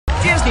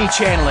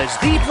Disney Channel is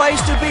the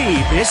place to be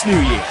this New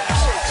Year's.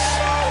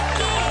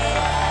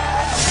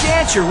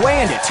 Dance your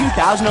way into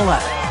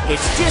 2011.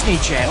 It's Disney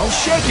Channel's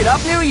Shake It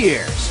Up New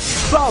Year's.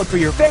 Vote for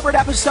your favorite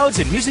episodes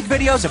and music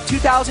videos of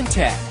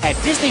 2010 at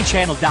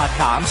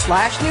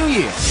DisneyChannel.com/New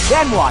Year.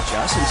 Then watch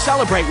us and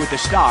celebrate with the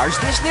stars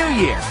this New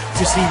Year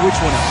to see which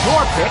one of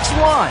your picks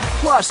won.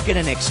 Plus, get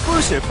an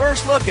exclusive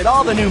first look at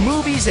all the new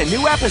movies and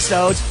new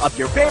episodes of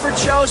your favorite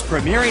shows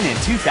premiering in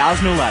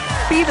 2011.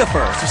 Be the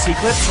first to see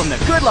clips from the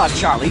Good Luck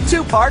Charlie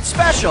 2-part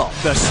special,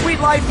 the Sweet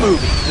Life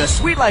movie, the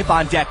Sweet Life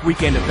on Deck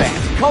weekend event,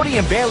 Cody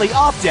and Bailey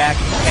off deck,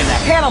 and the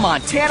Hannah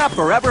Montana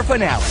Forever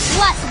finale.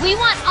 Plus, we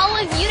want all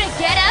of you to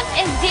get up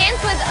and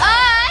dance with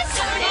us.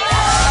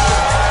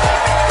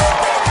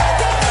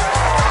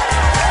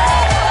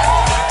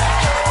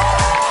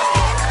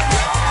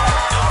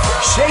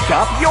 Shake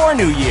up your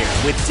New Year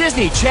with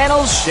Disney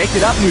Channel's Shake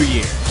It Up New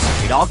Year's.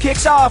 It all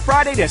kicks off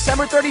Friday,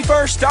 December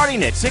 31st,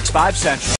 starting at 6/5 Central.